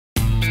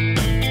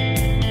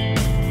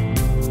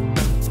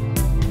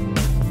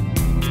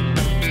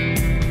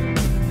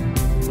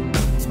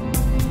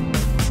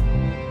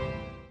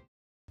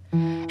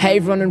Hey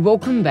everyone, and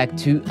welcome back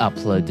to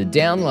Upload to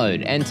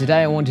Download, and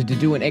today I wanted to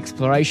do an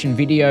exploration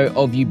video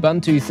of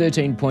Ubuntu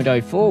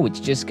 13.04,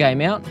 which just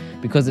came out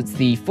because it's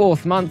the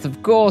 4th month,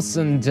 of course,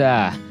 and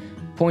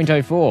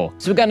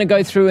 0.04. So we're going to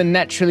go through and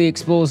naturally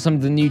explore some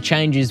of the new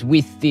changes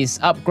with this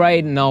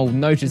upgrade, and I'll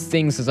notice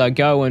things as I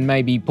go and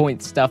maybe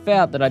point stuff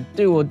out that I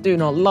do or do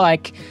not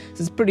like.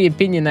 So it's pretty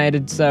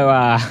opinionated, so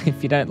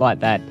if you don't like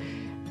that,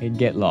 you'd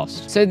get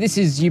lost. So this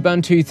is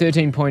Ubuntu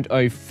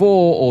 13.04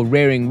 or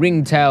Raring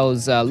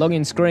Ringtail's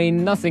login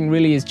screen. Nothing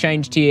really has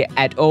changed here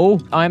at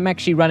all. I'm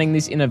actually running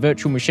this in a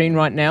virtual machine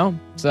right now,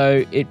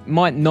 so it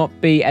might not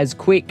be as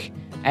quick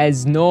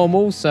as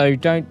normal, so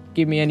don't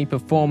give me any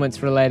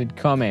performance related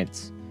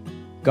comments.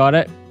 Got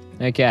it?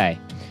 Okay.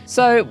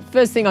 So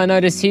first thing I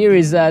notice here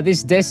is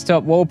this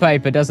desktop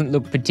wallpaper doesn't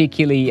look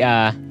particularly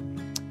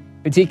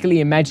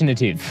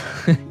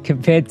imaginative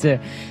compared to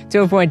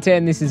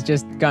 12.10. This is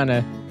just kind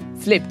of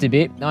flipped a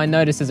bit. I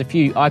notice there's a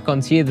few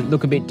icons here that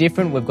look a bit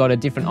different. We've got a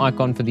different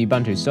icon for the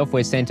Ubuntu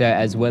Software Center,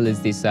 as well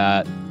as this,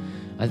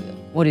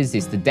 what is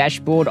this? The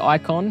dashboard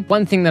icon.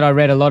 One thing that I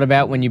read a lot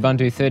about when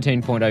Ubuntu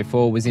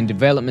 13.04 was in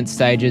development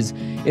stages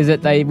is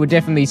that they were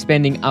definitely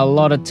spending a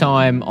lot of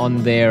time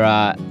on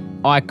their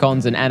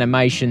icons and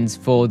animations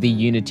for the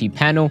Unity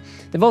panel.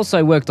 They've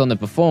also worked on the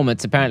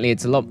performance. Apparently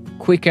it's a lot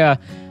quicker,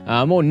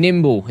 more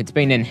nimble. It's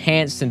been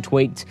enhanced and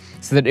tweaked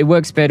so that it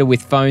works better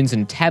with phones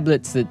and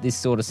tablets that this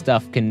sort of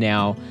stuff can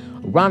now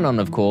run on,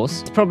 of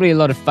course. It's probably a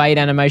lot of fade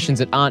animations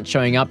that aren't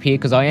showing up here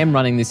because I am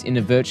running this in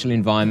a virtual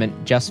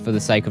environment just for the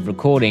sake of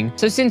recording.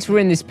 So since we're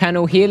in this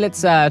panel here,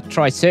 let's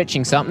try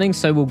searching something.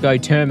 So we'll go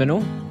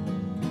terminal.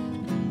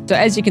 So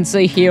as you can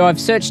see here, I've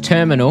searched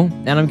terminal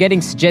and I'm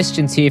getting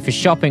suggestions here for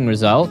shopping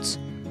results.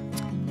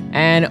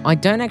 And I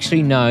don't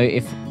actually know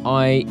if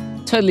I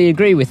totally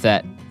agree with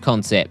that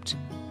concept.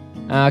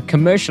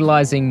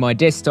 Commercializing my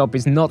desktop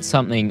is not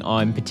something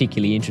I'm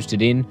particularly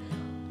interested in.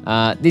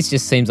 This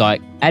just seems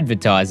like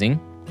advertising,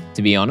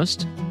 to be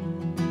honest.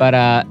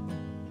 But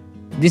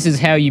this is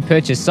how you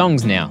purchase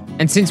songs now.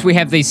 And since we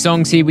have these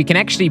songs here, we can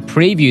actually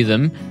preview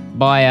them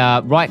by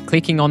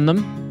right-clicking on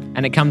them.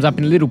 And it comes up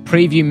in a little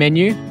preview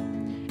menu.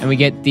 And we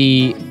get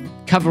the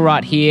cover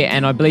right here.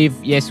 And I believe,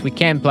 yes, we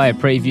can play a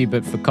preview,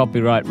 but for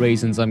copyright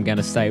reasons, I'm going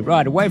to stay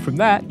right away from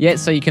that. Yeah,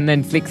 so you can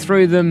then flick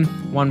through them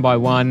one by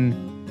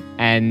one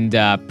and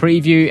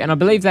preview, and I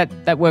believe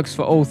that works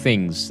for all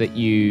things that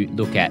you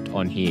look at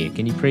on here.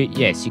 Can you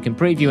yes, you can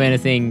preview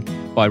anything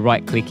by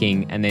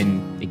right-clicking, and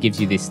then it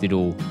gives you this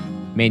little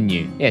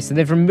menu. Yeah, so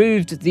they've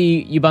removed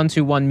the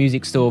Ubuntu One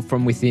Music Store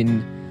from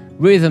within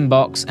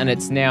Rhythmbox, and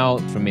it's now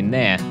from in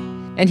there.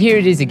 And here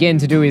it is again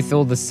to do with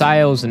all the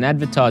sales and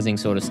advertising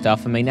sort of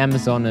stuff. I mean,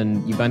 Amazon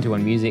and Ubuntu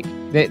One Music,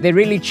 they're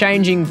really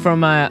changing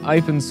from a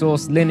open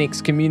source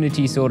Linux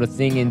community sort of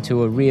thing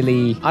into a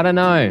really, I don't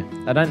know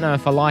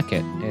if I like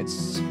it.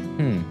 It's,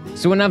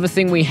 So another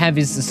thing we have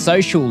is the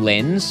social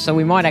lens, so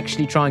we might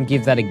actually try and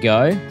give that a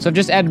go. So I've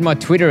just added my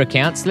Twitter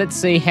account, so let's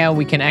see how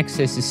we can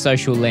access this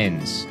social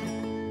lens.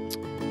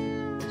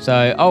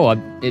 So,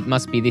 it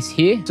must be this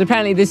here. So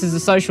apparently this is a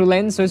social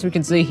lens, so as we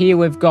can see here,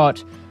 we've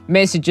got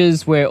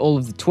messages where all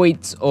of the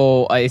tweets,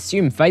 or I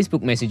assume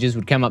Facebook messages,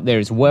 would come up there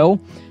as well.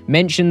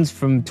 Mentions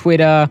from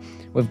Twitter.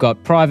 We've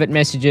got private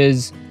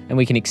messages, and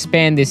we can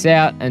expand this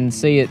out and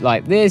see it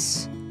like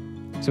this.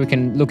 So we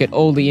can look at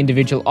all the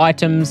individual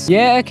items.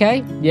 Yeah,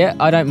 okay. Yeah,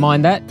 I don't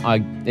mind that.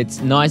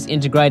 It's nice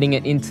integrating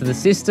it into the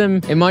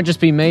system. It might just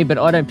be me, but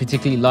I don't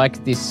particularly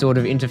like this sort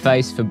of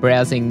interface for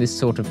browsing this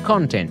sort of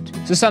content.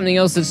 So something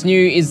else that's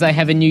new is they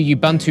have a new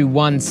Ubuntu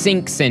One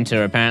Sync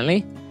Center,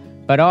 apparently.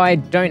 But I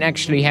don't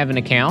actually have an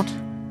account.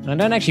 I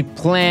don't actually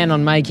plan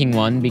on making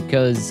one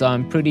because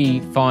I'm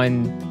pretty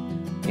fine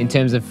in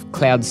terms of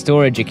cloud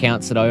storage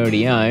accounts that I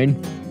already own.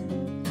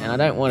 And I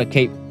don't want to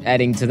keep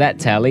adding to that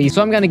tally.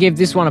 So I'm going to give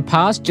this one a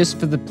pass just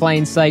for the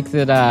plain sake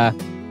that I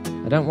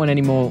don't want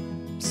any more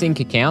sync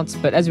accounts.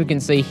 But as we can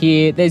see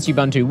here, there's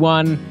Ubuntu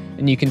One,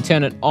 and you can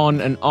turn it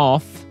on and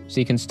off. So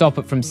you can stop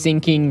it from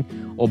syncing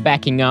or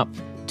backing up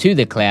to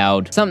the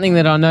cloud. Something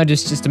that I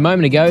noticed just a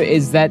moment ago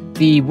is that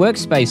the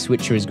workspace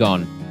switcher is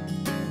gone.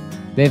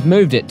 They've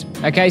moved it.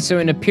 Okay, so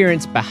in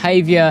appearance,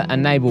 behavior,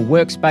 enable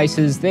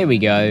workspaces. There we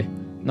go.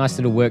 Nice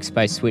little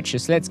workspace switcher.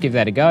 So let's give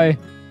that a go.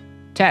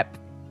 Tap.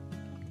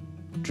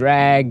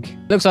 Drag.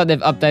 Looks like they've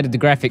updated the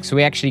graphics, so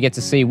we actually get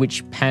to see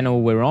which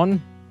panel we're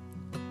on.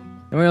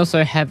 And we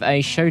also have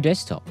a show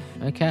desktop.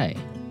 Okay.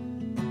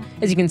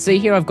 As you can see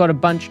here, I've got a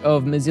bunch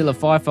of Mozilla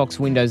Firefox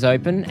windows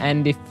open,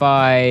 and if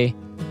I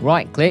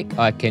right-click,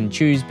 I can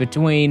choose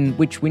between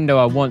which window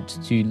I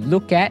want to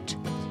look at.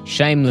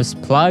 Shameless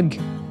plug,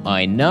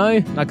 I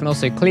know. I can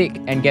also click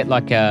and get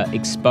like a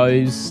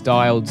exposed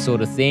styled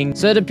sort of thing.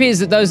 So it appears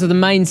that those are the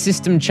main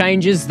system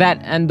changes, that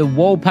and the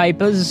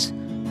wallpapers,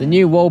 the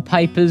new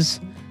wallpapers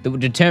that were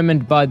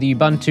determined by the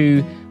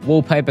Ubuntu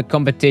wallpaper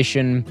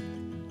competition,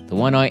 the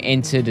one I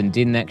entered and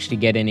didn't actually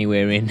get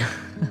anywhere in.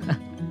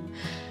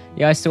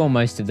 Yeah, I saw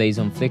most of these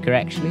on Flickr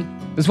actually.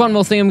 There's one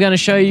more thing I'm going to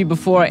show you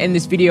before I end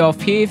this video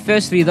off here.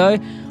 Firstly though,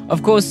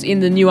 Of course,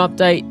 in the new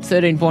update,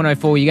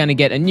 13.04, you're going to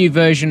get a new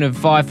version of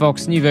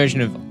Firefox, new version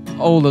of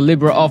all the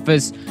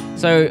LibreOffice.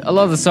 So a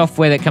lot of the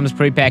software that comes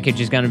pre-packaged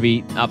is going to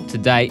be up to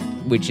date,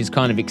 which is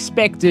kind of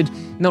expected.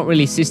 Not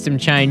really system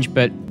change,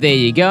 but there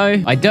you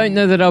go. I don't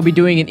know that I'll be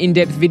doing an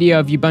in-depth video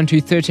of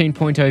Ubuntu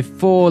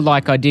 13.04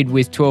 like I did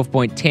with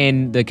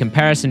 12.10, the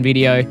comparison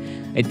video.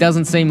 It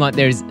doesn't seem like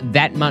there's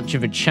that much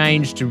of a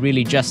change to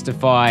really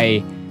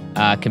justify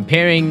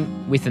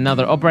comparing with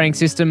another operating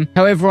system.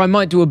 However, I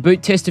might do a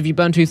boot test of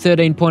Ubuntu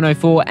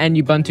 13.04 and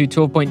Ubuntu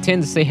 12.10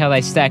 to see how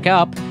they stack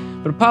up.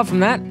 But apart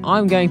from that,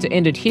 I'm going to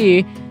end it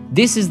here.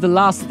 This is the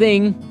last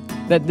thing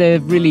that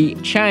they've really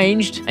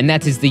changed, and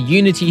that is the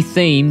Unity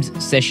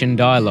themed session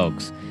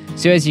dialogues.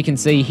 So as you can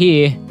see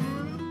here,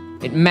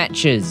 it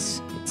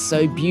matches. It's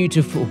so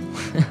beautiful.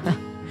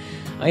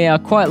 Oh yeah, I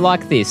quite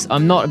like this.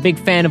 I'm not a big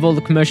fan of all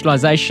the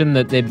commercialization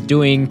that they're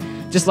doing.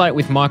 Just like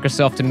with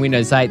Microsoft and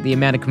Windows 8, the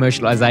amount of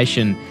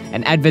commercialization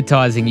and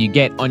advertising you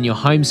get on your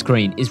home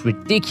screen is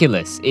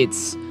ridiculous.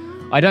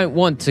 I don't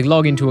want to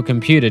log into a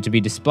computer to be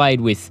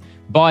displayed with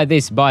buy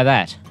this, buy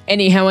that.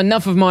 Anyhow,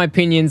 enough of my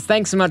opinions.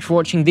 Thanks so much for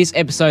watching this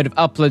episode of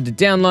Upload to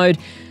Download.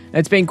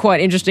 It's been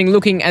quite interesting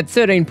looking at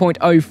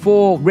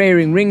 13.04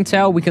 Raring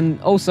Ringtail. We can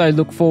also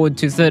look forward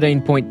to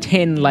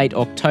 13.10 late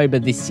October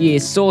this year.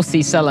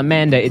 Saucy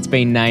Salamander, it's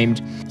been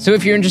named. So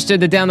if you're interested,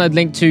 the download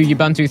link to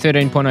Ubuntu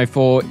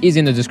 13.04 is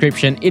in the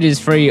description. It is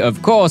free,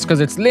 of course,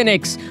 because it's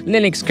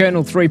Linux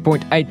kernel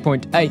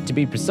 3.8.8 to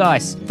be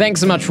precise.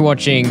 Thanks so much for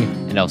watching,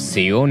 and I'll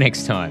see you all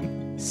next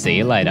time. See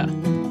you later.